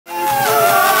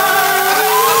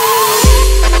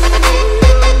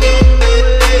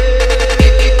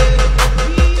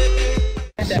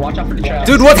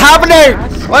Dude, what's happening?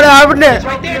 What happened? It's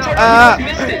right there, you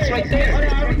missed it. It's right there.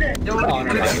 Oh,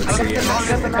 no,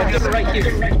 it's right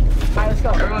here. Alright, let's go.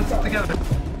 Everyone's together.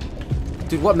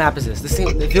 Dude, what map is this? This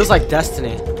thing, it feels like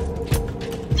Destiny.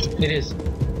 It is.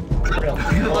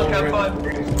 Look, have fun.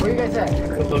 Where you guys at?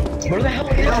 Where the hell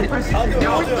is it? Press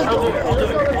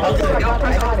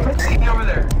C over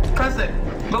there. Press it.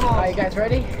 Come on. Alright, you guys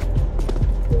ready?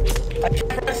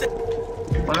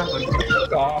 What happened?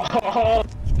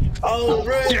 Oh,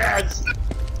 yes!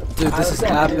 Dude, this is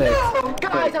epic. No,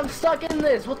 guys, I'm stuck in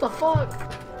this. What the fuck?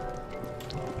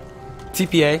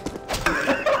 TPA.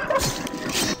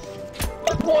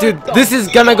 Dude, this is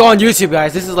gonna go on YouTube,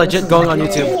 guys. This is legit going on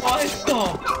YouTube. What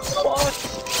the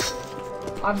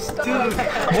fuck? I'm stuck.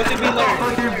 What did we learn?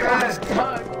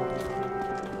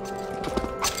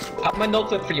 I have my no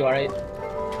clip for you, alright?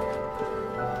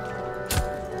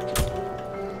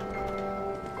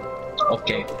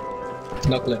 Okay.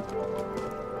 No clip.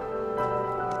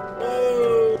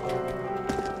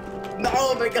 No,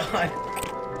 oh my god.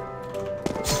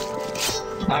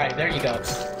 Alright, there you go.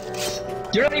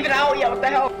 You're not even out yet, what the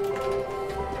hell?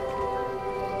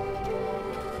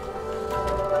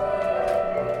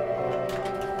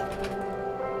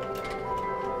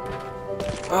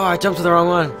 Oh, I jumped to the wrong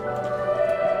one.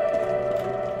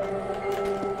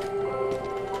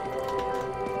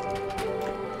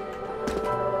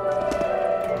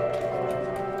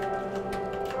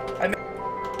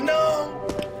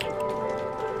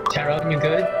 Tyrone, you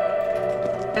good?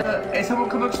 Hey, someone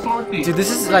come explore with me. Dude,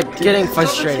 this is like getting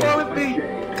frustrating. Come with me.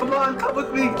 Come on, come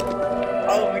with me.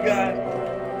 Oh my god.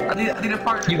 I need a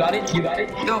partner. You got it? You got it?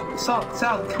 Yo, Sal,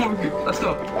 come with me. Let's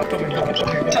go.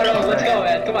 Tyrone, let's go,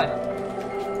 man. Come on.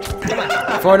 Come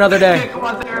on. For another day. Okay, come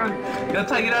on, Théoden. Let's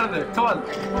try to get out of there. Come on.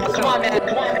 Come on, man.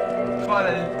 Come on. Come on,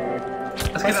 man.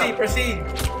 Let's get out. Proceed.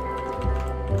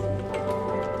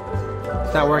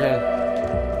 It's not working.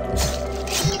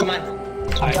 Come on.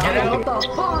 Alright, get What out. the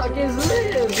fuck is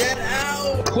this? Get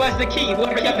out. Who has the key?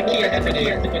 Whoever got the key has to do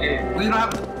it. We don't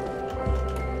have.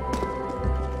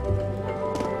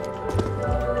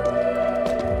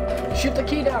 Shoot the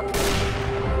key down.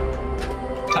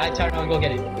 Alright, Tyrone, go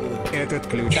get it. Этот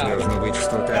ключ должно быть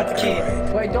что-то Got the key.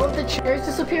 открывает. Wait, don't the chairs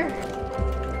disappear?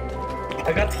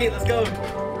 I got the key. Let's go.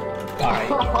 Alright,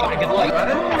 good luck.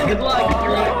 Good luck.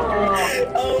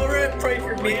 Oh, Rip, pray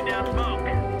for me.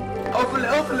 Open it.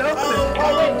 Oh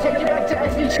wait, take it back to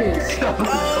SVCs.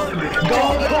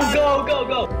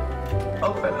 Go.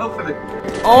 Open it.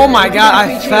 Oh my god,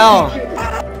 I fell.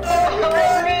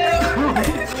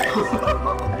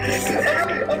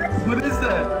 What is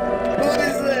that?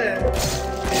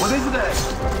 What is that?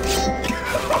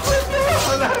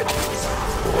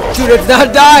 Dude, it's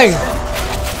not dying.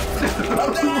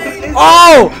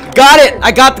 Oh, got it.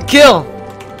 I got the kill.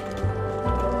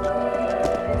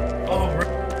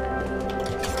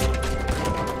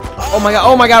 Oh my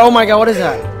god, what is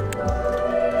that?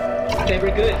 Okay,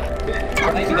 we're good.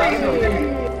 Alright, you got it.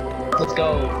 Let's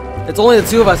go. It's only the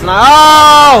two of us and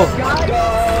oh!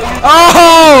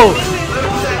 Oh!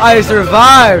 I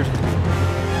survived.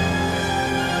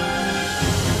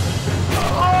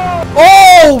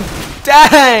 Oh!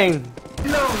 Dang!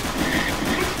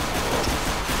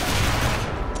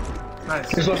 Nice.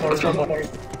 There's one more.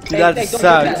 Dude, that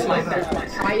sucks.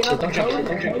 Don't jump.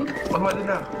 What do I do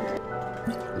now?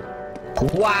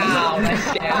 Wow, nice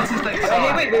scam. This is like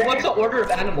Wait, what's the order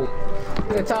of animal?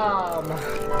 It's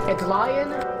lion.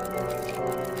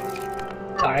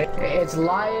 Alright. It's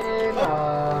lion.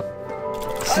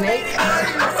 Snake.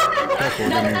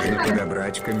 Походу нужно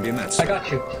подобрать I комбинацию.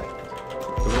 got you.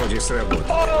 Вроде сработало.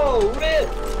 Oh, rip!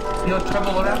 Yo,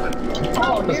 Trevor, what happened?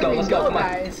 Oh, Let's here go, we let's go, go, come on.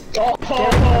 guys.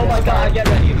 Oh my god, get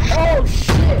ready. Oh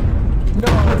shit! No.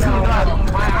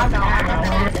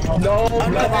 No,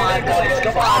 come on, guys,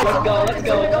 come on, let's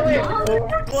go.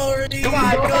 Glory. Come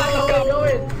on,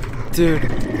 go. Dude,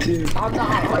 I'm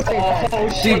not. I'll say that. Oh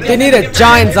shit. dude, they need a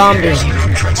giant zombie.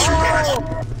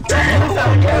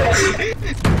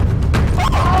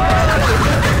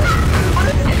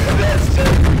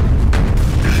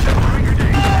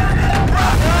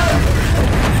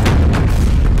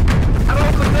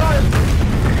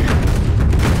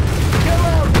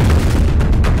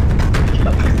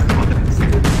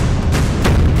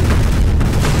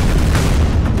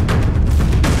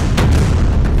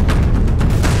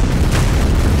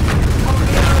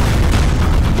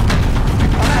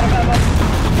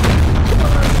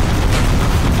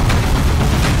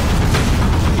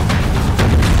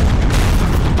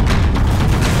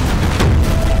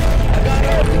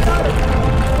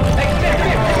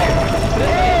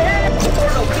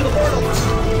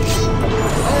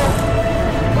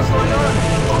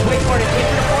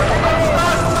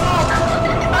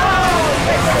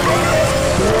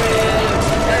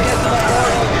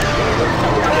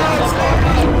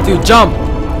 Dude, jump!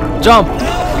 Jump!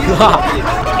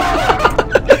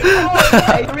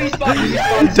 Hey,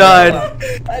 respawn. Died.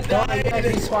 I died.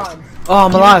 Respawn. Oh,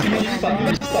 I'm alive.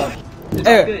 Respawn.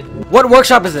 Hey, what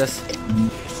workshop is this?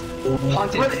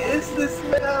 Haunted. What is this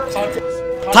now?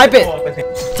 Type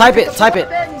it. Type it. Type it.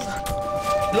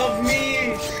 Love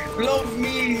me. Love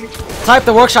me. Type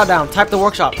the workshop down. Type the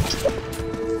workshop.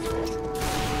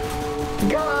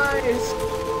 Guys.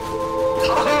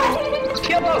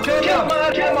 Kill him,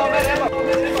 man. Get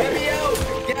me out.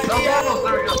 Get me out.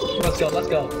 There we go. Let's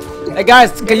go. Hey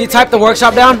guys, can you type the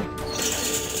workshop down?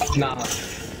 Nah.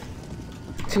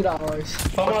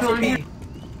 $2. Come on, me.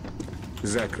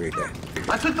 Закрыто.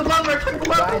 I took the lever.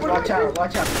 Guys, watch out,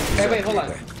 watch out. Hey, wait, hold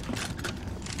on.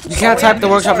 You can't type the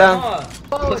workshop down.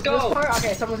 Oh, Let's go. this part?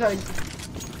 Okay, someone's going.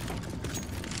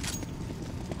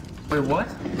 Wait, what?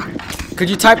 Could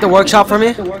you type the workshop for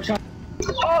me?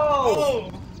 Oh!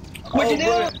 What'd you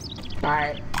do?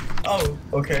 Alright. Oh,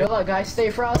 okay. Good luck, guys. Stay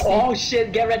frosty. Oh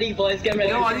shit, get ready, boys, get ready.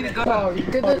 Yo, I need to go. Oh, you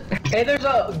did the. Hey, there's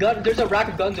a gun, there's a rack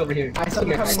of guns over here. I saw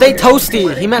you coming. Stay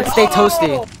toasty. He meant stay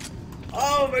toasty.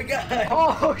 Oh my god.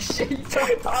 Oh, shit.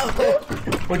 Oh.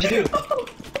 What'd you do?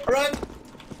 Run.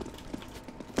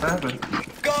 What happened?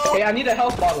 Go. Hey, I need a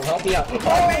health bottle, help me out. Oh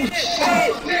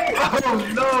shit.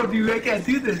 Oh no, dude, I can't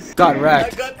do this. Got I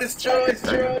wrecked. got destroyed.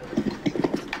 You're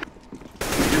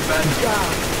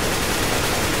bad.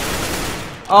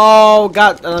 Oh,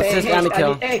 got an Hey, assist hey, and a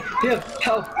kill. hey, dude,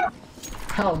 help.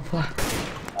 Help.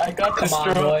 I got Come on,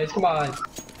 destroyed. boys, come on.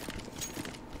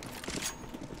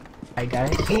 Alright,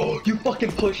 guys. Oh, you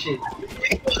fucking push it.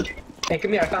 Hey,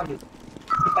 come here, I found it.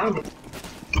 I found it.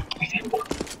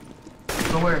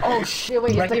 Go where? Oh, shit.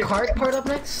 Wait, Right is the here. cart part up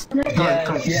next? Yeah,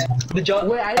 come. yeah. The jump.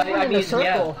 Wait, I didn't put in a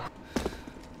circle.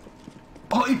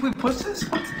 Oh, if we push this?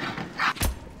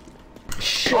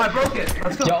 Oh, I broke it.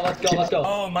 Let's go. Yo, let's go.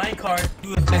 Oh, minecart.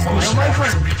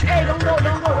 Hey, don't go.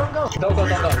 Don't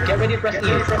go. Get ready to press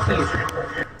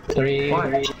E. 3,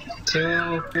 Why?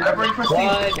 2, I've already pressed 1,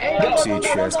 go.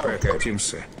 Сейчас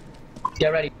прокатимся.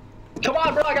 Get ready. Come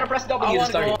on, bro, I gotta press W to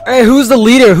start it. Hey, who's the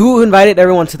leader? Who invited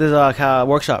everyone to this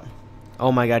workshop?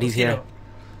 Oh my god, he's here.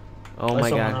 Oh my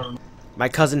god. My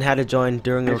cousin had to join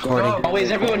during the recording. Oh, wait,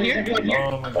 is everyone here?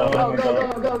 Oh my Go, god.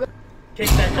 go. Kick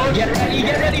that Get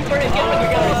ready for it, get ready,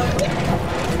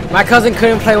 guys. My cousin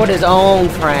couldn't play with his own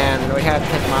friend. We had to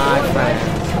pick my friend.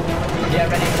 Get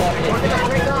ready for it. Break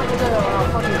down with the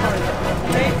fucking cart.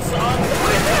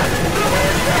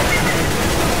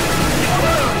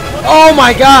 Oh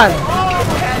my god!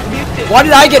 Why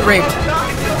did I get raped?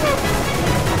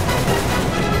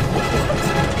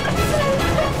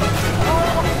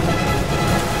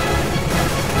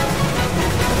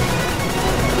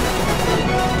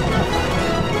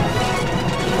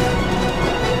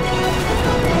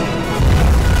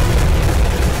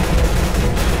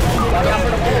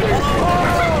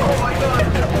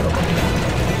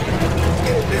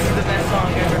 This is the best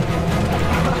song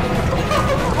ever.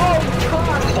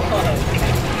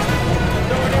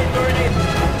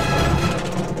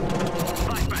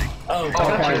 Oh,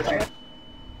 Okay.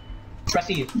 Press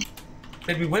E.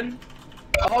 did we win?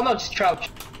 Oh no, just crouch.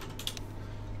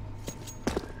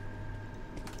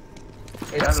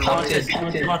 It's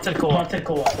Haunted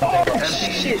co-op. Oh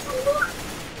shit.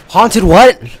 Haunted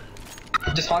what?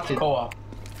 Just haunted. Co-op.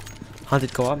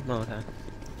 Haunted co-op? No, okay.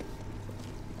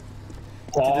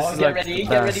 Oh, This is get like ready, the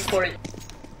get ready best. for it.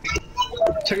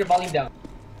 Turn your volume down.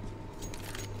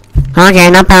 Okay,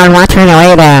 no problem. Watch her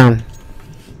lay down.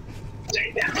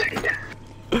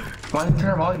 Why did you turn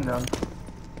our volume down?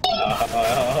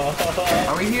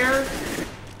 Are we here?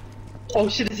 Oh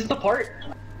shit, is this the part?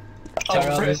 Oh,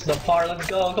 Tara, this is the part, let's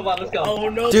go, come on, let's go. Oh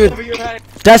no, Dude. over your head.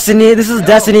 Destiny, this is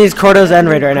Destiny's Cordo's End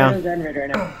raid right now.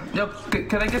 Yo,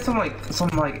 can I get some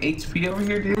HP over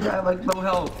here, dude? I like low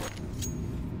health.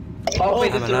 Oh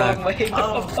wait, this is the I'm wrong way.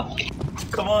 Oh.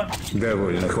 Come on.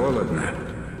 Довольно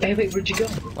холодно. Hey, wait, where'd you go?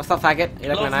 What's up, faggot? You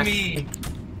like my Love knife? me.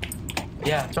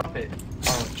 Yeah, drop it.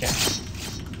 Oh, okay.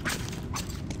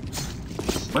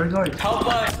 Where are you going? Help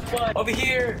us. Over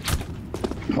here.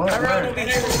 What? Tyrone, Where? over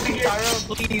here. Tyrone,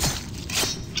 please.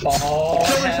 Oh,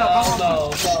 Kill yourself, hell come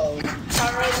no.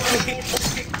 Tyrone, please.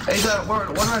 Hey, where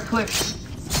do I click?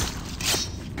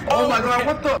 Oh my god,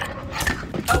 what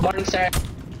the? Morning, sir.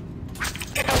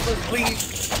 Help us, please.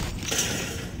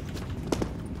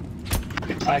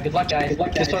 Alright, good luck, guys.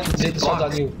 This one's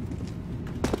on you.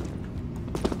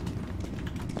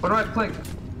 Where do I click?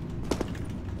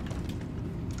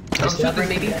 Press lever,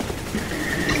 maybe?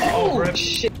 Oh,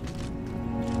 shit.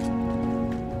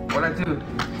 What'd I do?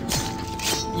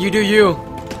 You do you.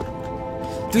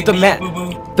 Dude,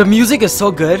 Boo-boo. the music is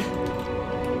so good.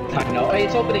 I know. Hey,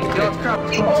 it's opening. Yo, crap.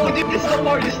 Oh, dude, this is the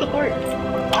part. This is the part.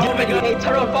 Get ready. Hey,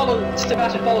 turn around. Follow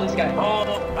Sebastian. Follow this guy.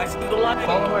 Oh, I see the light.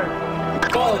 Follow where?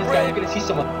 Follow this guy. You're gonna see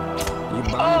someone. You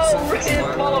Oh, Rick,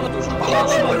 follow him.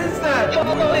 Follow What him. is that?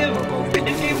 Follow him.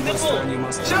 His game's simple.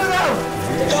 Shut up!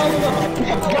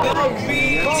 Follow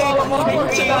him. Follow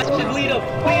him. Sebastian, lead him.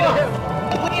 Lead him.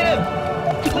 Lead him.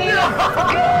 Lead him.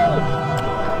 Go.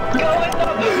 Go and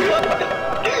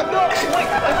no, wait.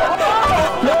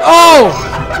 Oh!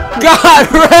 God,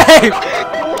 Ray!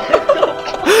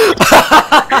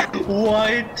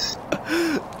 What?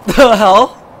 The hell?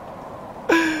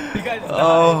 You guys died.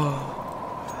 Oh.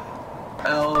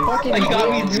 Fucking You got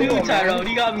me damn, too, man. Tyrone.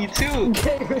 You got me too.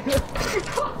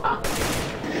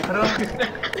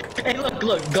 Hey, look.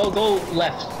 Go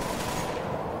left.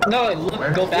 No,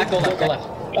 look. Go back. Go left.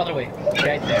 Other way.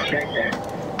 Right there.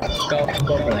 Go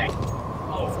over there.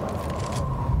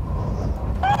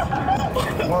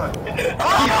 What?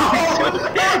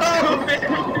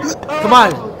 Come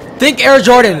on. Think Air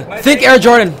Jordan. Think Air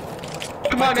Jordan.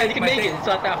 Come on, man. You can make it. It's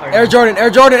not that hard. Air Jordan. Air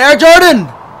Jordan. Air Jordan!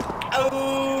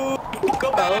 Oh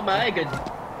my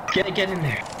god. Get in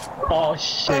there. Oh I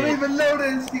shit. didn't even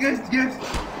notice. You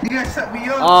guys set me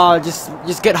up. Oh,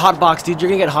 just get hotboxed, dude. You're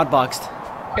gonna get hotboxed.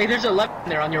 Hey, there's a left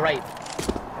there on your right.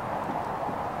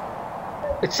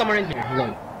 It's somewhere in here.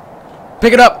 Look.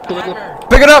 Pick it up. Look.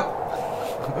 Pick it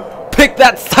up. Pick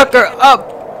that sucker up.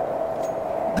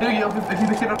 Dude, if you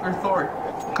pick it up your sword.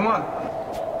 Come on.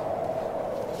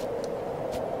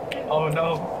 Oh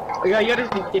no. Yeah, you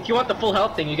gotta. If you want the full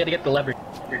health thing, you gotta get the lever.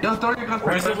 Yo, throw your gun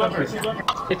Where's the lever?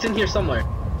 It's in here somewhere.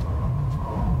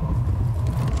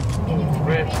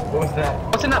 Rich, what was that?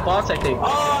 What's in that box? I think.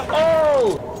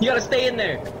 Oh! You gotta stay in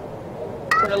there.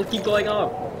 Or it'll keep going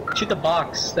up. Shoot the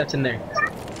box that's in there.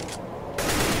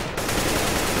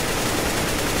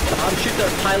 Shoot the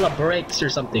pile of bricks or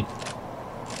something.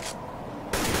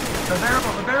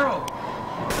 The barrel.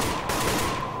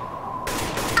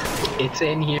 It's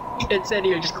in here. It's in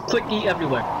here. Just click E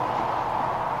everywhere.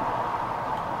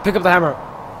 Pick up the hammer.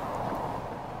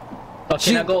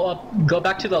 Okay, now go up. Go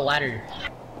back to the ladder.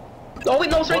 Oh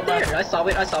wait, no, it's right there. I saw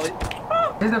it.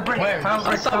 There's a brick. Where?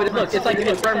 I saw it. Look, it's like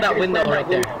in front of that window right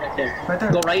there. Right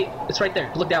there. Go right. It's right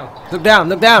there. Look down. Look down.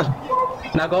 Look down.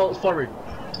 Now go forward.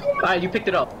 Alright, you picked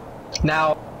it up.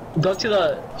 Now go to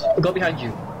the. Go behind you.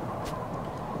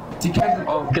 You can't.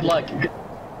 Oh, Good luck.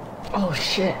 Oh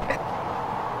shit.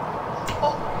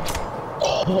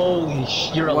 Holy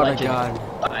sh! You're a What a legend. god.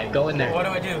 Alright, go in there. What do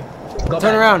I do? Go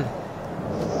Turn back. around.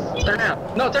 Turn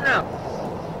around. No, turn around.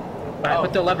 Alright,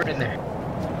 put the lever in there.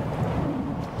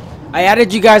 I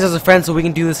added you guys as a friend so we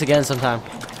can do this again sometime.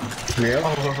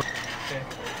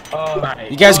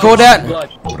 Alright. You guys cool with that? Good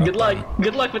luck. Good luck.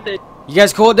 Good luck with it. You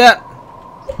guys cool with that?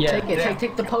 Yeah. Take it.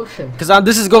 Take the potion. Cause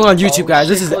this is going on YouTube, Oh, guys.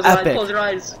 shit. This is Close your eyes, epic. close your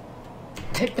eyes.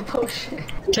 Take the potion.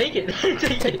 Take it. Take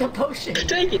Take the it. potion.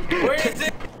 Take it. Where is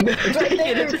it? It's right Take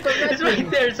there. it. It's the red It's right thing.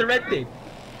 there. It's a red thing.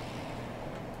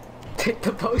 Take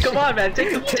the potion. Come on, man.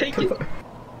 Take it. Take it.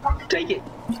 Take it.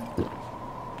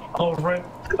 Oh, right.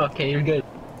 Okay, you're good.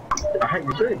 Alright,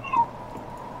 you're good.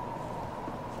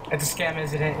 It's a scam,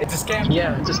 isn't it? It's a scam.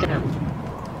 Yeah, it's a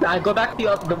scam. Go back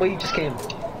the way you just came.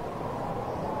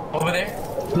 Over there?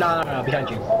 No, behind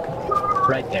you.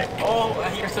 Right there. Oh, I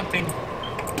hear something.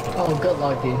 Oh, good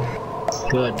luck, dude.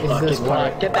 Good Is luck. this Good luck.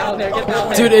 part? Get down there. Get down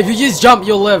there. Dude, if you just jump,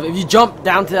 you'll live. If you jump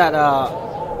down to that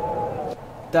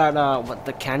what,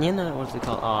 the canyon? What's it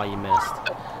called? Oh, you missed.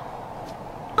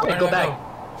 Hey, go back.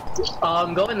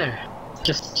 Go in there.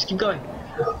 Just keep going.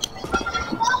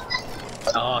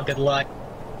 Oh, good luck.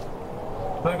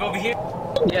 Wanna go over here?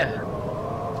 Yeah.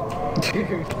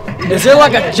 Is there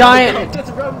like a giant?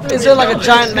 Is there like a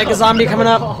giant mega zombie coming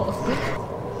up?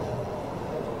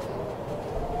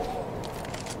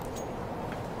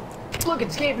 Look,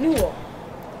 it's Gabe Newell.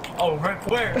 Oh, right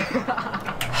where?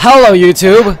 Hello,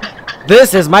 YouTube.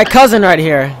 This is my cousin right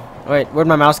here. Wait, where'd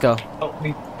my mouse go? Help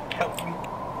me. Help me.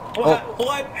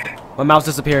 What? My mouse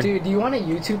disappeared. Dude, do you want to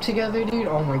YouTube together, dude?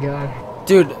 Oh my god.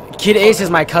 Dude, Kid Ace is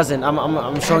my cousin.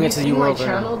 I'm showing it to Have you you seen my world right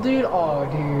now. channel, dude? Oh,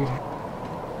 dude.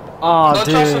 Oh, Don't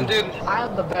trust him, dude. dude. I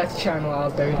have the best channel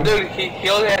out there, dude. Dude, he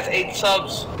only has 8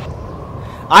 subs.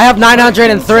 I have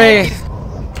 903.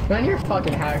 Man, you're a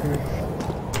fucking hacker.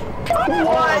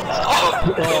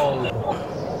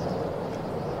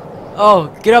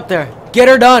 Oh, get up there. Get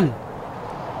her done.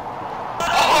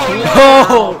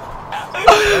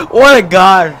 Oh, what a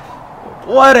god.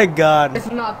 What a god. It's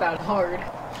not that hard.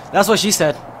 That's what she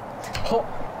said. Oh,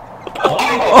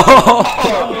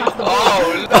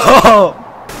 Oh.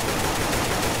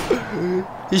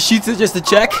 He shoots it just to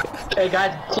check. Hey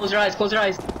guys, close your eyes. Close your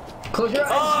eyes. Close your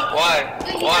eyes. Why?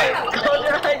 Why? Close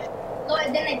your eyes.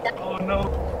 Oh no.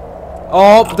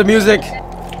 Oh, the music.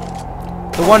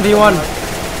 The 1v1.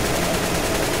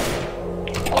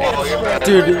 Oh, you're bad.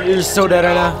 Dude, you're so dead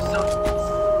right now.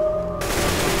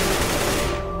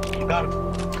 Got him.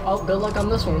 Oh, good luck on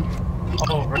this one.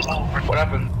 Oh, What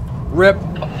happened? Rip.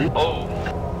 Oh.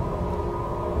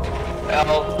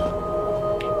 L.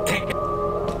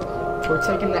 We're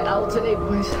taking the L today,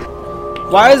 boys.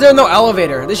 Why is there no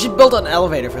elevator? They should build an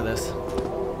elevator for this.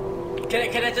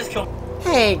 Can I just kill?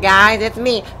 Hey guys, it's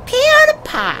me,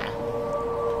 PewDiePie.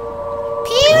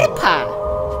 PewDiePie.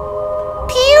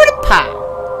 PewDiePie.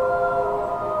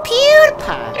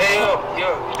 PewDiePie. Hey,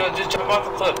 yo, just jump off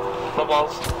the cliff. No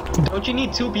balls. Don't you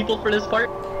need 2 people for this part?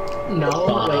 No,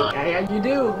 wait, yeah, you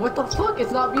do. What the fuck?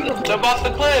 It's not beatable. Jump off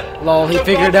the cliff. Lol, he Jump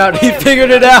figured it off out. the He cliff. figured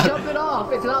it out. Jump it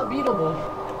off. It's not beatable.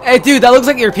 Hey dude, that looks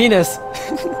like your penis.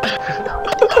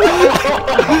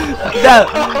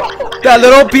 that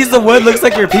little piece of wood looks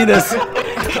like your penis.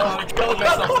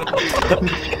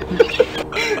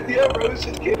 Yeah, bro,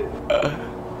 just get it.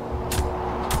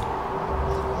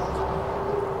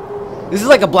 This is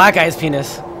like a black guy's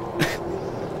penis.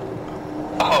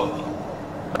 Oh.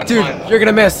 That's Dude, fine. you're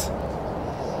gonna miss.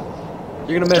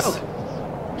 You're gonna miss.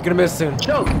 You're gonna miss soon.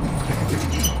 Choke.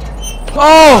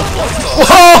 Oh!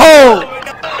 Whoa!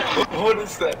 What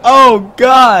is that? Oh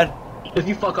god! If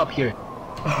you fuck up here.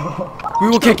 We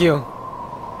will kick you.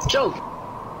 Choke.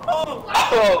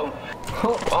 Oh.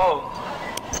 Oh.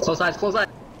 Close eyes, close eyes.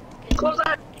 Close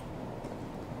eyes.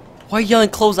 Why are you yelling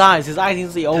close eyes? His eyes need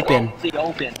to be open. The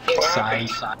open. Sorry.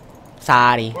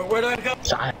 Sorry. Where do I go?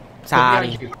 Sorry.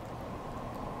 Sorry.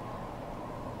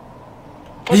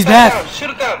 Push He's that back. down. Shoot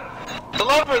it down. The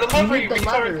lever, You need the retard.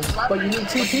 levers, but you need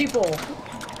 2 people.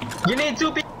 You need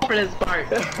 2 people for this part.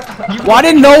 Why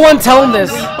did no one tell him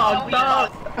this? We fucked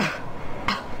up.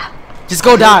 Just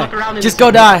go die. Just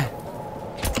go die.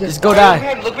 Just go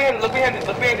die. Look behind it, look behind it,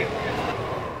 look behind it.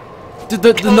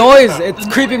 Dude, the noise, it's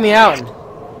creeping me out.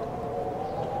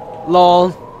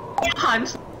 Lol.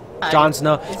 Hans. Jon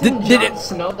Snow. Isn't Did Jon it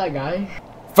Snow that guy?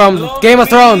 from Game of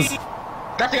Thrones?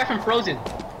 That's the guy from Frozen.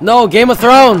 No, Game of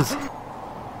Thrones.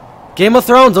 Game of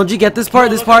Thrones. Don't you get this part?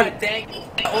 This part.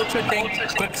 Ultra dank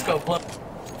quick scope. Look.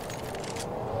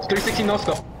 360 no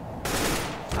scope.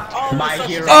 Oh, My so-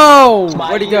 hero. Oh, My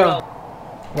where'd he hero.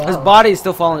 go? His body is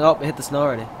still falling. Oh, it hit the snow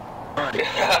already.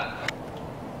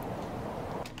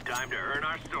 Time to earn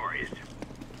our stories.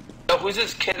 Yo, who's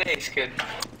this Kid Ace kid?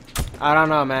 I don't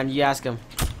know, man. You ask him.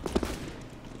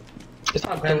 It's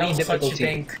not Man, that really was such a difficulty.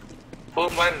 dank. Who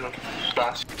minded him?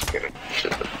 Just kidding.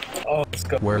 Oh, let's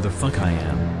go. Where the fuck I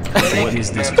am? What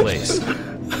is this place?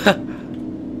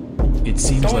 It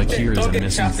seems like here is a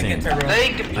missing thing.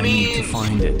 Thank I need to me.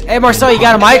 find it. Hey, Marcel, you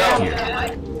got a mic? Here.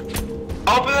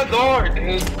 Open the door,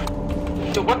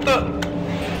 dude. Dude, what the?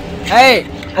 Hey,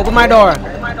 open my door.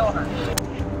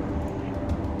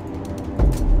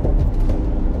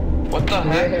 What the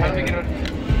heck? How'd we get in?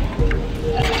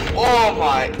 Oh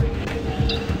my.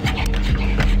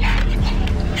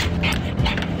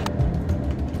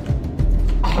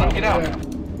 Get out.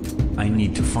 I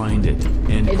need to find it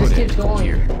and Hey, put this it kid's going.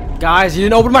 here. Guys, you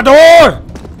didn't open my door.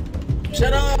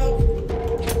 Shut up!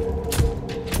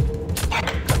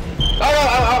 Oh,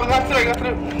 I got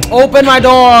through. Open my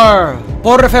door.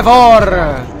 Por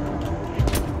favor.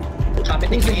 Tap in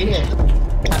the cage.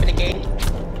 Tap in the cage.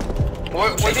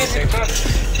 What is it?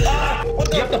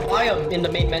 You have to buy them in the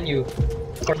main menu.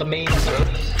 Or the main.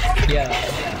 Yeah.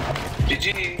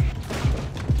 GG.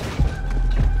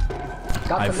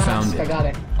 Got I the found mask. it. I got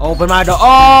it. Open my door.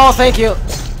 Oh, thank you.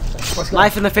 Let's go.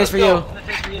 Knife in the face for you.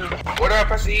 Where do I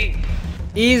press E?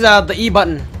 E's the E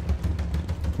button.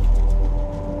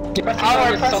 You press the How do I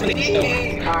button, press something still.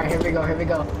 E? Alright, here we go, here we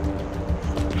go.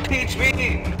 Teach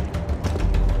me.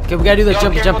 Okay, we gotta do the Yo,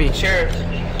 jumpy careful jumpy. with the chairs.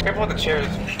 Careful with the chairs.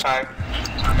 Time.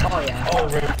 Oh yeah. Oh,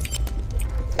 rip.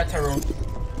 That's a room.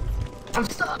 I'm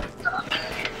stuck.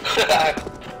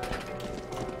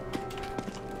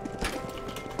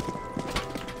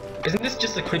 Isn't this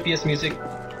just the creepiest music?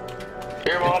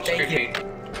 Your mom's Thank creepy.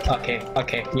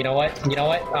 Okay. You know what?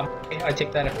 I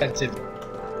take that offensive.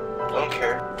 Don't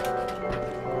care.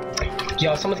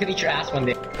 Yo, someone's gonna eat your ass one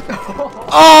day.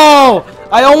 Oh,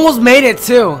 I almost made it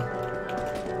too.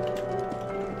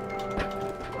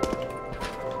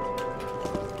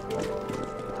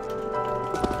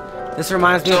 This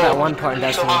reminds me of that one part in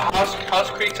So Destiny. how's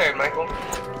Creek time, Michael?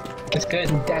 It's good.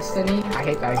 Destiny? I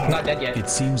hate that game. Not dead yet. It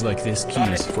seems like this key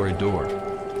is for a door.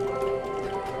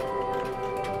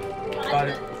 Got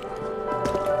it.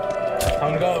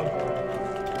 Time to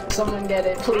go. Someone get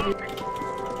it, please.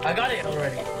 I got it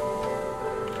already.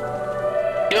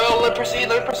 let proceed,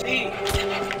 let proceed.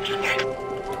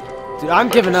 Dude, I'm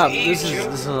giving up. This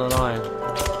is annoying.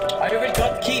 I already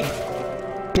got the key.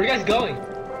 Where are you guys going?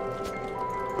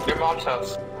 Your mom's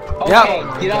house.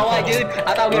 Okay, you know what, dude?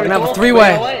 I thought we were gonna have a cool. three-way.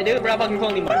 You know what, dude? We're not fucking cool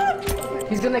anymore.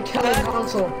 He's gonna kill his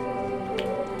console.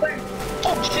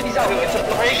 Oh shit, he's out. Dude, it's a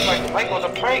prank, Michael, it's a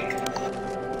prank.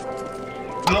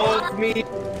 No, me.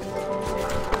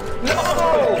 No!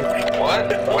 What?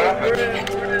 What happened?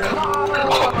 Oh,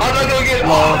 I'm not gonna get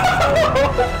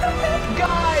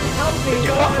Guys, help me!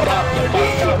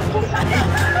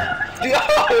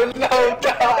 No,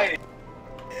 die!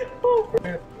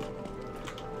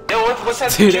 Yo, what's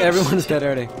that? Dude, juice? everyone's dead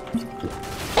already.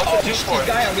 What's the juice for?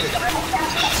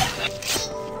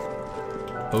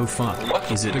 Oh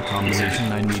fuck, is it a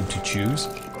combination I need to choose?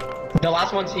 The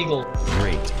last one's Eagle.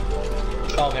 Great.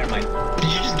 Oh, never mind.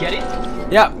 Did you just get it?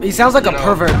 Yeah, he sounds like a No.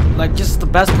 pervert. Like, just the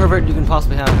best pervert you can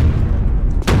possibly have.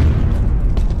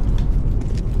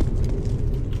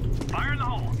 Fire in the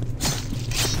hole.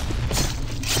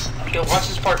 Yo, watch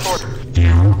this parkour.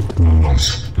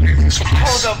 Must leave this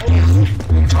place Hold up.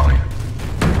 in time.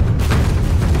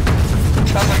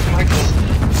 Sounds like Michael.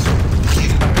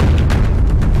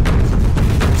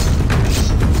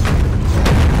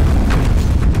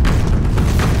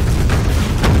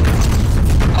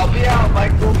 I'll be out,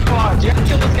 Michael. Come on. You have to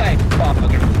kill this guy. Oh,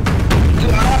 okay.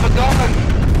 Dude, I have a gun.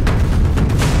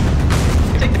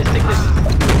 Take this, take this.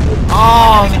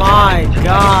 Oh my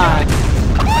god.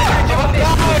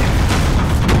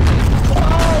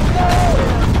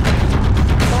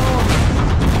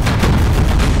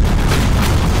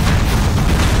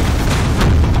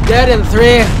 Dead in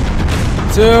 3,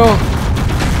 2,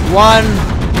 1.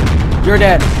 You're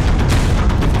dead.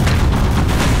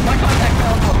 My contact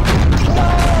fell.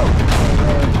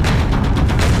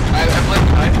 I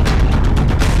blinked.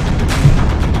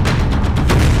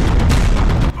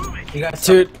 You guys.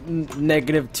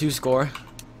 -2 score.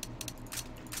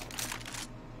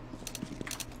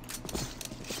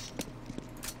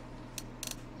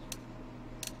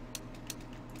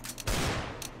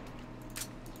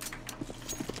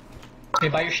 Hey,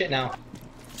 buy your shit now.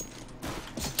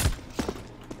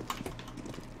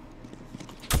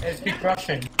 Hey, speak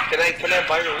Russian. Can I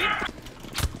buy your weed?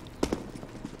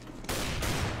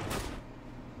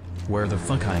 Where the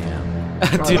fuck I am?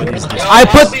 Dude, What is this?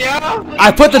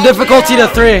 I put the difficulty to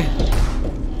 3.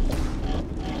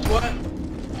 What?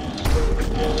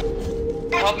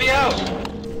 Help me out.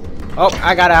 Oh,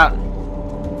 I got out.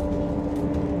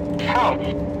 How?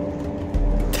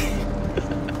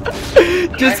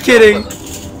 Just kidding.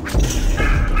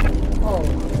 Oh,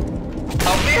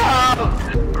 Help me out.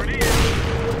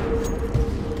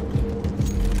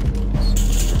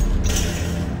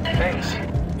 Thanks.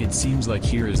 It seems like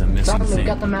here is a missing Dominic, thing.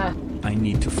 got the map. I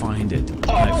need to find it.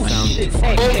 Oh, I found shit. it.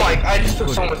 Hey, Oh hey. my! I just took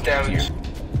someone's damage.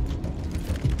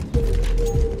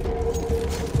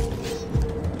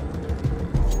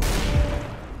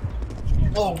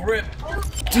 Oh, rip.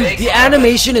 Dude, the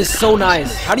animation is so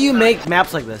nice. How do you make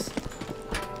maps like this?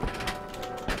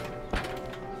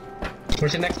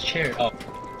 Where's the next chair? Oh.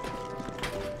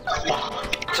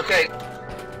 It's okay.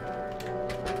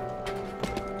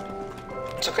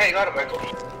 It's okay, I got it, Michael.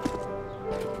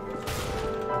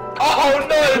 Oh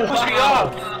no, it pushed me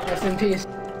off! Rest in peace.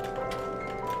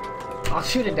 I'll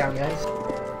shoot it down, guys.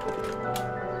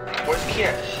 Where's the key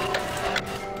at?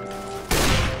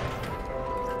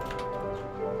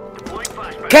 Deploying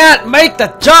flashbang. Can't make the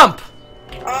jump!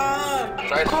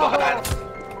 Nice spot.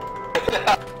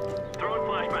 Throwing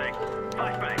flashbang.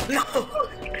 Flashbang.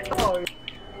 Oh,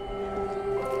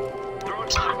 Throwing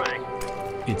flashbang.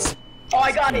 It's Oh,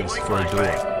 I got it! for a door.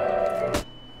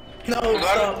 No,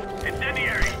 stop.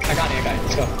 Incendiary. I got it,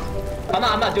 let's go.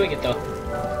 I'm not doing it though.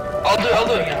 I'll do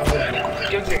it.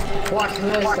 Give it. watch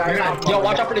this. Yo,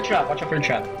 watch out for the trap, watch out for the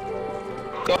trap.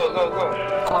 Go.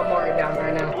 I'll mark it down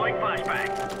right now. Deploying flashbang.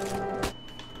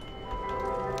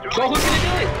 Yo, who's gonna do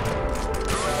it?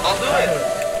 I'll do it.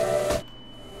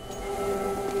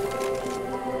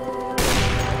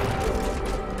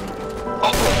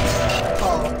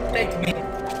 Oh, Take me.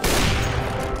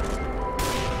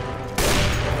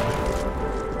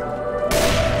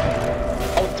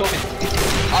 Oh, Théoden.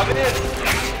 I'm in.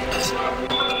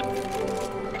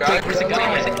 Guys, Where's the guy?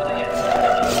 Where's the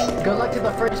guy? Good luck to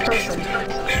the first person.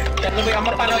 Yeah, wait, I'm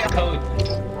gonna find out your code.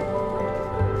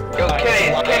 go,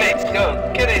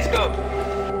 Kenny, go.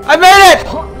 I made it!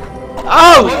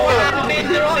 Oh!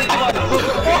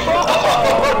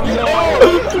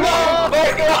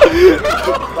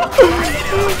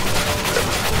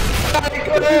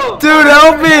 Dude,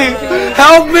 help me!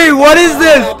 Help me! What is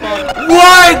this?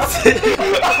 What?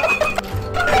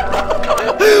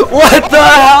 What the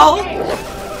hell?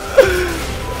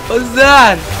 What's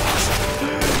that?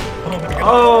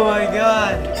 Oh my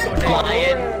god.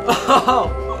 Oh.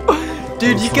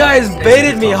 Dude, you guys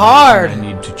baited me hard. I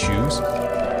need to choose.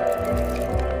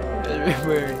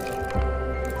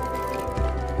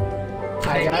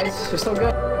 Hi guys, we're still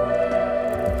good.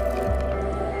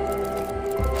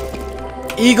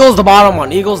 Eagle's the bottom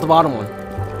one. Eagle's the bottom one.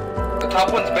 The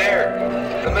top one's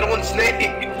bear. The middle one's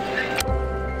snake.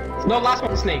 No, last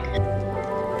one's snake.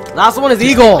 Last one is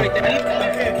eagle.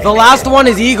 The last one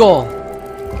is eagle.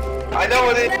 I know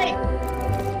what it is.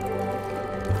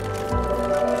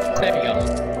 There you go.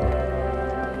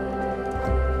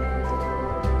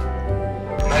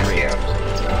 Nice game.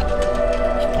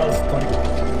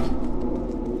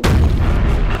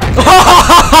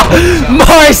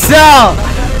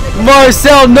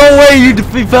 Marcel, no way you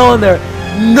fell in there.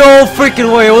 No freaking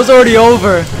way. It was already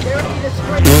over.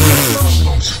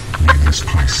 This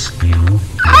place.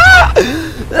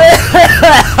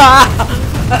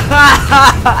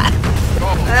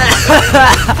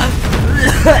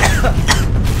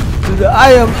 Dude,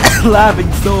 I am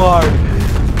laughing so hard.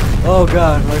 Oh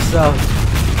god, Marcel.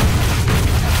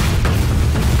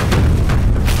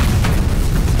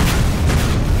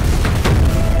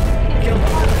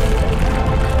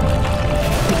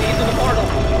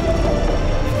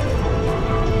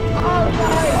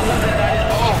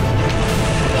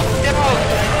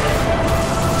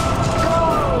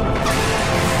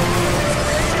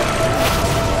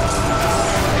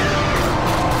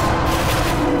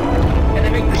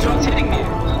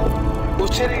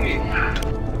 Who's hitting me?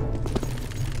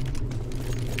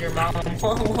 Your mom.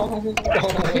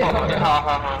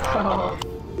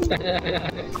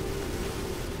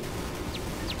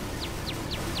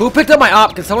 Who picked up my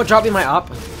op? Can someone drop me my op?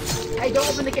 Hey, don't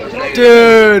open the gate.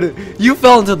 Dude, you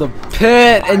fell into the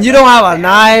pit and you don't have a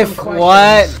knife.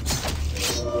 What?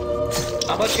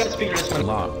 How about you guys figure this one?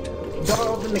 Locked. Don't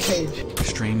open the cage.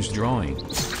 Strange drawing.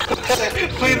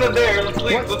 Please in there. Let's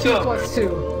leave. What's Let's 2 go. plus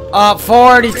 2?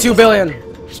 42 billion.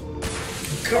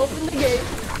 Open the gate.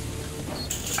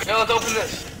 Yeah, let's open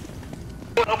this.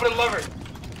 Open the lever.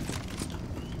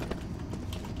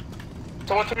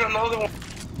 Someone turn on the other one.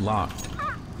 Locked.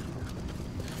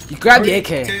 You grabbed the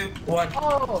AK. 2, 1.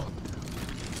 Oh.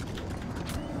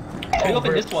 We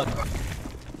open this one.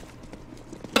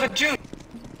 Look at you.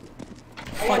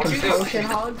 Fucking ocean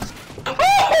hogs.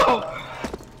 Oh!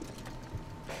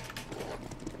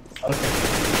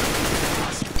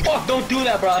 Fuck, don't do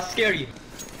that, bro. I'll scare you.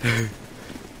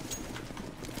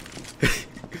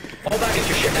 Hold back, get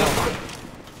your shit now.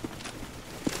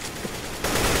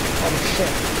 Oh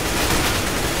shit.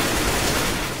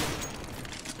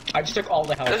 I just took all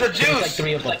the health. There's a juice. There's like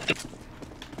 3 of them.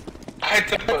 I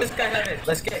took Let this guy have it.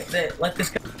 Let's get it. Let this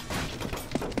guy.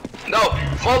 No.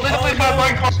 Well, there's only 5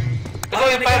 white cards. There's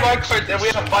only 5 white cards and we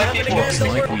have 5 people. Looks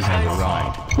like we have a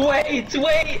ride.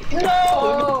 Wait,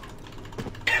 no!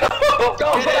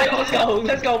 Go,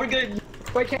 let's go, we're good.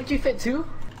 Wait, can't you fit 2?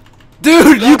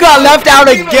 Dude, you got left out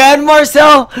again,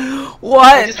 Marcel?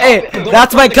 What? Hey,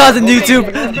 that's my cousin,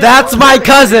 YouTube. That's my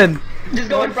cousin. Just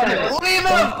go in front of us. Leave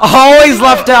him! Always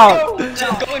left out. Just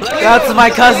go in front of That's us. my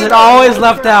cousin. Always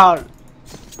left out.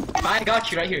 I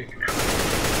got you right here.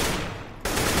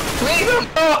 Leave him!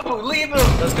 No! Leave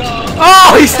him! Let's go!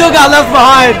 Oh, he still got left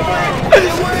behind.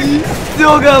 You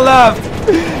still got left.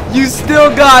 You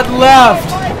still got left.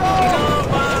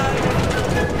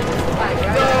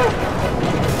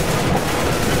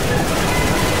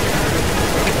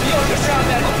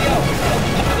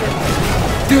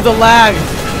 Dude, the lag.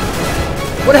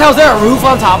 What the hell, is there a roof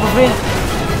on top of me?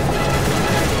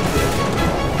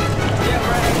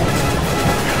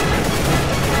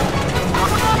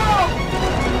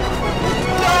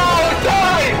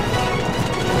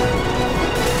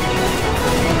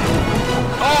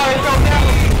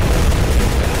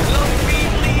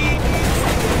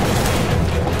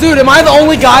 Dude, am I the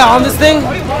only guy on this thing?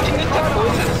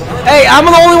 Hey, I'm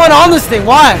the only one on this thing.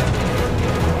 Why?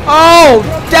 Oh,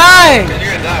 dang! You're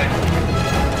gonna die.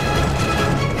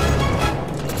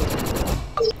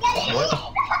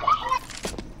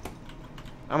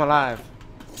 I'm alive.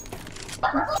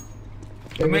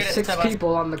 There were made it, 6 Sebas.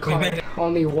 people on the We car. made it.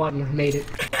 Only 1 made it.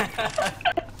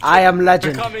 I am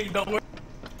legend. Coming, don't worry.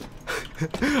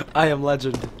 I am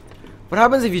legend. What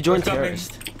happens if you join We're coming.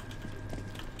 terrorist?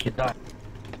 You die.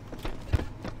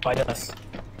 By us.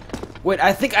 Wait,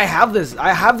 I think I have this.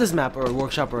 I have this map or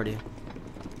workshop already.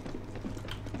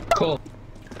 Cool.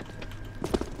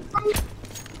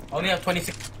 Only have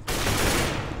 26.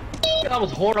 That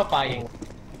was horrifying.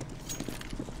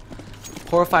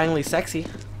 Horrifyingly sexy.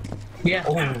 Yeah.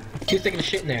 Oh. She was taking a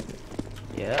shit in there.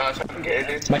 Yeah.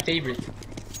 It's my favorite.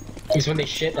 Because when they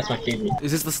shit, that's my favorite.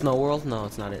 Is this the snow world? No,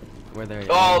 it's not it. We're there.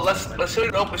 Oh, let's shoot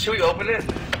it open. Should we open it?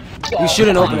 We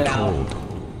shouldn't open it.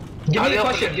 Give me a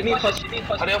question. Give me a question.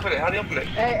 How do you open it? How do you open it?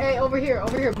 Hey, over here,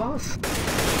 boss.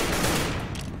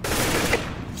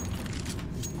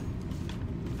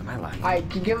 Am I lying?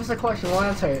 Alright, give us a question, we'll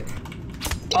answer it.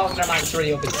 Oh, never mind. It's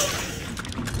already open.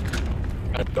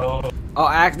 Let's go. Oh,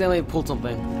 I accidentally pulled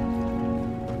something.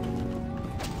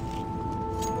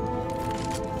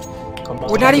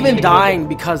 We're not even dying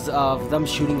because of them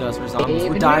shooting us or zombies.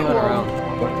 We're dying on our own.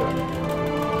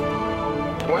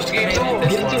 Where's the game?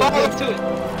 Get into it.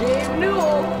 Game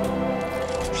Newell!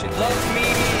 She loves me.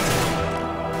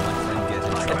 My friend gets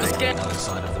in trouble on the other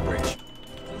side of the bridge.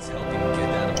 Please help him get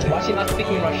out of there. Why is he not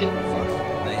speaking Russian?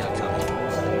 They are coming.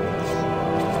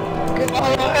 Oh,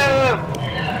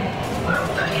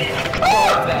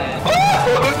 bad.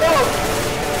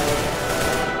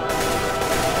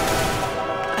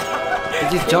 He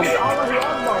just jumped. He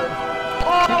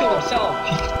killed himself.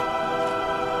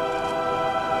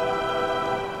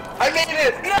 I made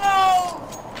it! No!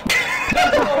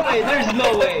 There's no way. There's no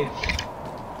way.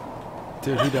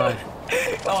 Dude, he died.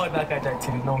 Oh, that guy died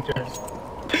too. No one cares.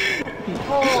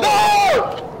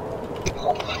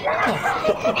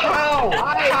 How?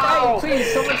 How? Please,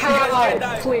 someone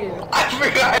help! Please. I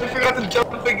forgot to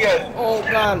jump again. Oh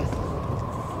god.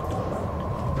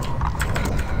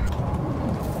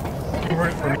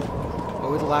 Are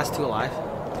we the last two alive?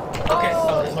 Okay,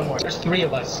 so there's one more. There's 3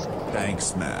 of us.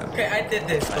 Thanks, man. Okay, I did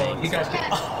this, so you guys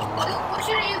can. Who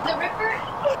should have used the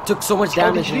Ripper? Took so much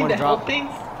damage in one drop. Thing?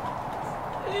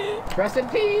 Rest in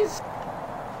peace!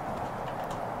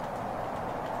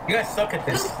 You guys suck at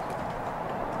this.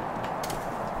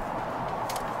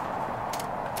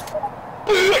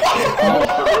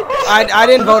 I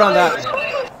didn't vote on that.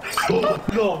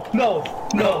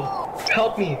 No.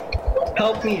 Help me.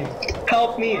 Help me.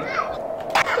 Help me.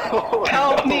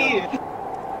 Help me.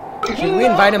 Should we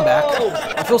invite him back?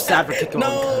 I feel sad for kicking him.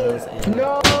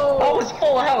 No! I was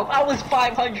full health. I was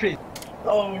 500.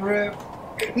 Oh, rip.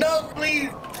 No, please.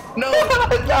 No.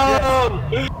 No!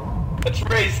 That's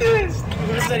racist!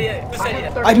 Who said it? Who said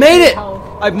it? I made it!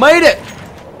 I made it!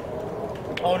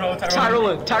 Oh no,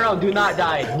 Tyrone. Tyrone, do not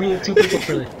die. We need 2 people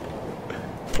for this.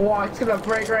 Wow, it's gonna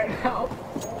break right now.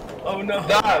 Oh no.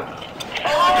 Dog!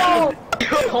 Oh!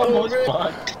 Almost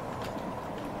fucked.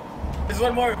 There's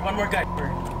one more guy. 8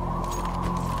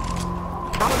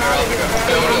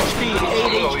 HP.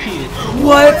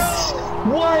 What?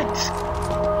 What?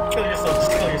 Kill yourself.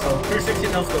 Just kill yourself. 360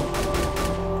 no scope.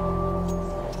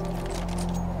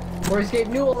 Where's Gabe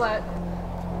Newell at?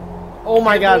 Oh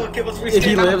my god. Give us If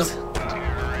he lives.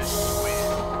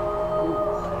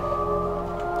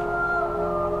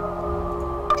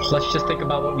 Let's just think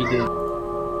about what we did.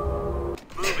 Move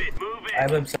it. I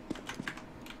live.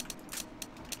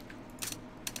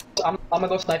 I'm gonna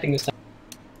go sniping this time.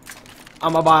 I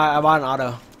bought an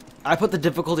auto. I put the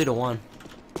difficulty to 1.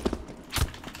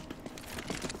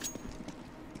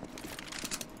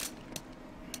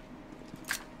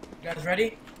 You guys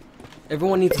ready?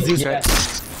 Everyone needs to Zeus, right?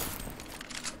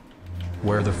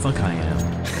 Where the fuck I am?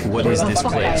 What is this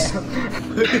place?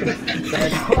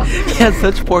 He has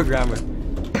such poor grammar.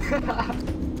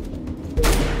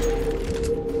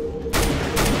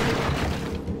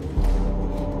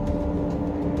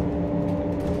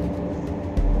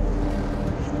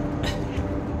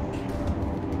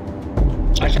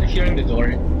 I started hearing the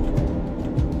door.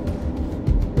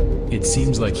 It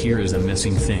seems like here is a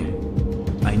missing thing.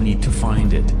 I need to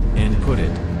find it and put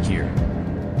it here.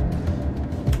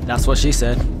 That's what she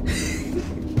said.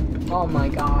 Oh my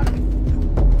god.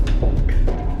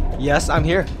 Yes, I'm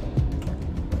here.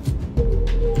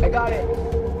 I got it.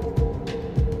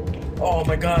 Oh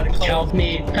my god. Help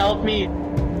me. Help me.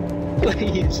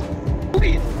 Please.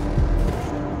 Please.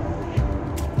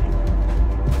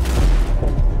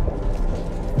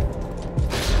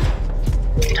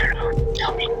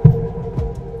 Help me.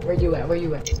 Where you at? Where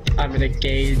you at? I'm in a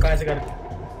gate. Guys, I got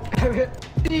it.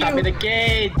 I'm in a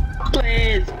gate.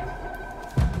 Please.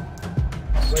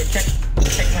 Wait, check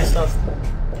my stuff.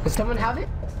 Does someone have it?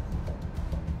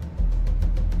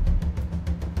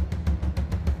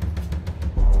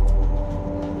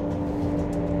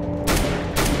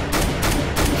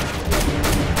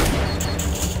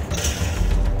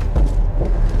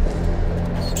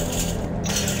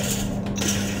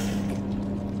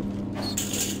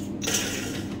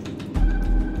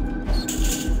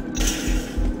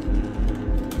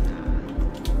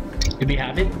 Do we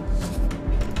have it?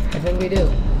 I think we do.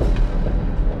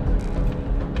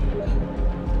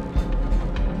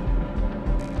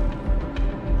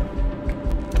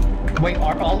 Wait,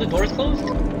 are all the doors closed?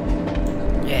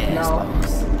 Yeah, No.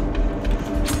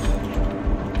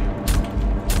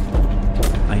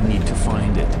 I need to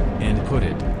find it and put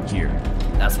it here.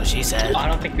 That's what she said. I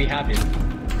don't think we have it.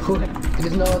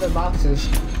 There's no other boxes.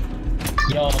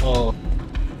 Yo,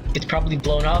 it's probably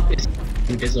blown up. It's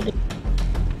invisible.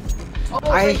 Oh, it's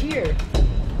right here.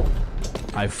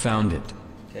 I found it.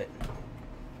 Okay.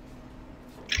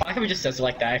 Why can't we just says it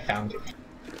like that? I found it.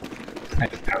 I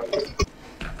found it.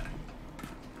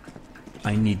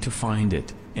 I need to find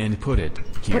it and put it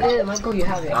here. Put it in, Michael, you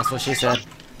have it. That's what she said.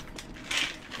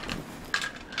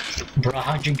 Bro,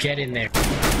 how'd you get in there?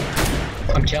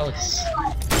 I'm jealous.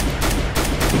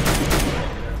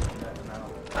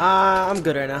 I'm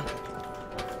good right now.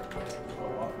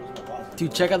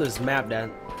 Dude, check out this map, Dad.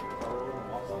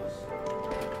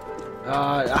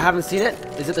 I haven't seen it.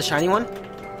 Is it the shiny one?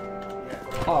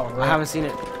 Oh, right. I haven't seen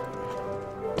it.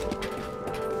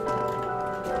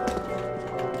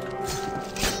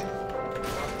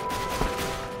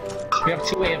 We have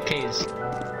 2 AFKs.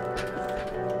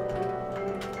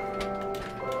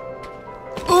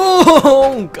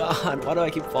 Oh God! Why do I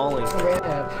keep falling?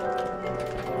 Yeah.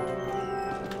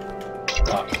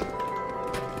 Fuck.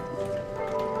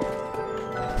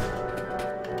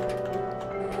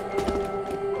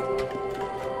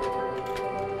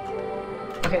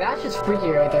 Okay, that's just freaky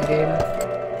right there,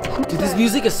 dude. Dude, this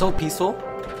music is so peaceful.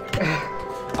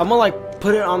 I'm gonna like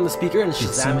put it on the speaker and It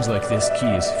shazam seems like this key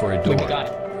is for a We door. got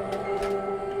it.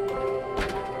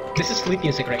 This is sleep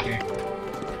music right here.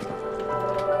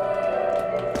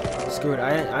 Screw it.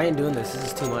 I ain't doing this. This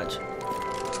is too much.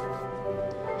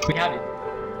 We have it.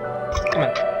 Come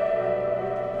on.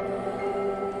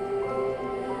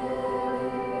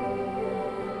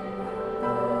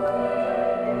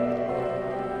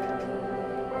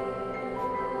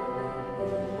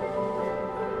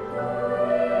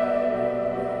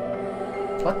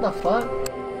 What the fuck?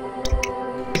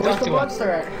 He's Where's talked the to us. monster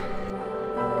at?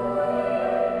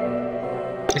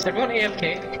 Is everyone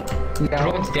AFK? No.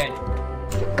 Everyone's dead.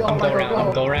 Go, I'm Michael, go around. go.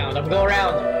 I'm go around. I'm go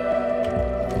around.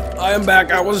 I am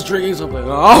back. I was drinking something.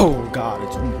 Oh God,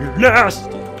 it's nasty.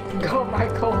 Go,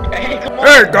 Michael. Hey, come on.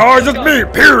 Hey guys, it's Go. me,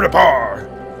 PewDiePie!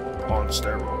 On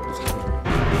steroids.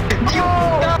 You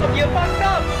fucked up. You fucked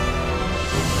up.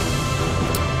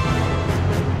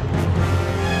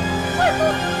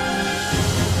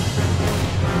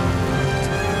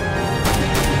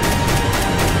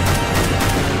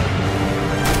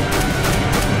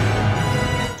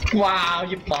 Wow,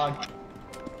 you bugged.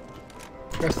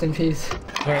 Rest in peace.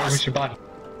 Where's your body?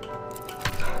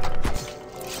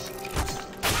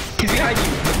 He's behind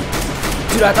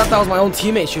you. Dude, I thought that was my own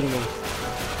teammate shooting me.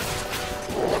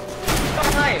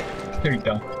 Behind. There you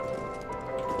go.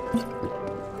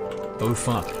 Oh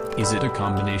fuck, is it a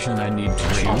combination I need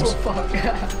to Oh, choose? fuck.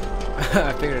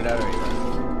 I figured it out already.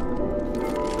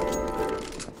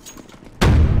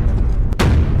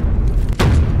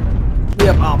 We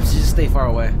have ops. Just stay far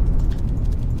away.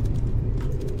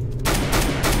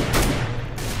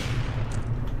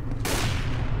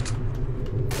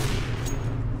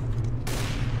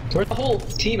 Where's the whole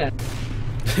team at?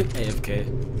 AFK.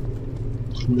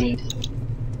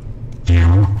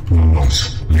 You will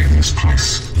not leave this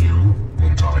place. You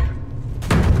will die.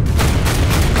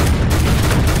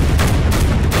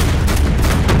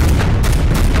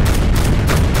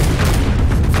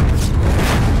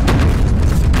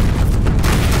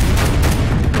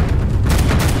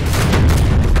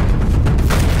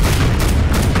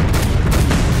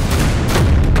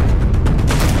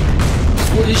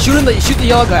 Shoot the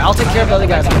yellow guy. I'll take care of the other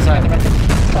guys on the side.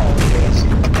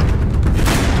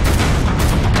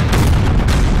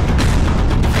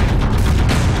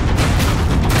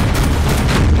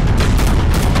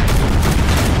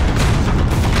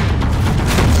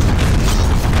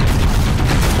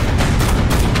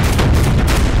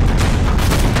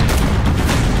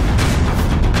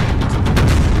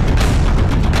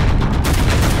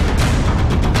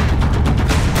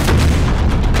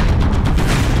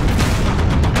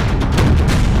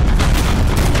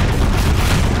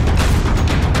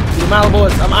 I'm out of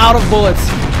bullets. I'm out of bullets.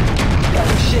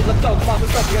 Oh shit, let's go. Come on,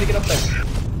 let's go. We gotta get up there.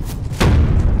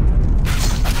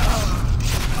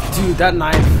 Dude, that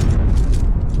knife.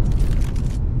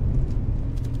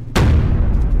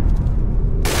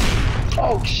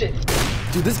 Oh shit.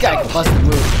 Dude, this guy can bust the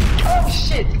move. Oh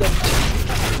shit.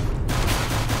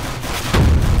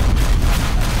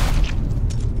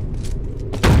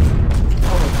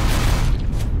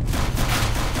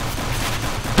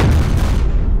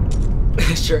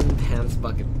 Shirt and pants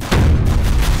bucket.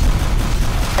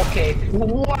 Okay.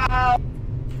 Wow.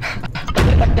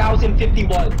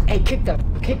 1051. Hey, kick them.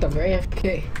 Kick them. They're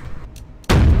AFK.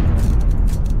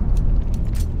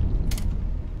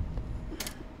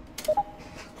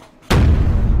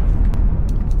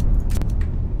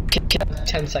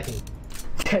 10 seconds.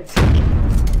 10 seconds.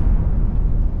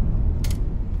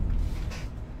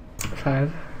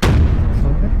 5,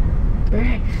 4,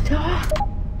 3, 2.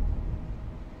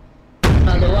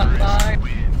 Hello, Akbar.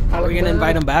 Are we gonna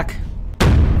invite him back?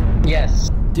 Yes.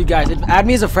 Dude, guys, add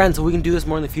me as a friend so we can do this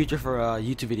more in the future for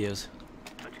YouTube videos.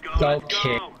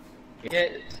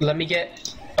 Okay. Let me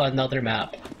get another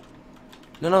map.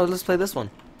 No, let's play this one.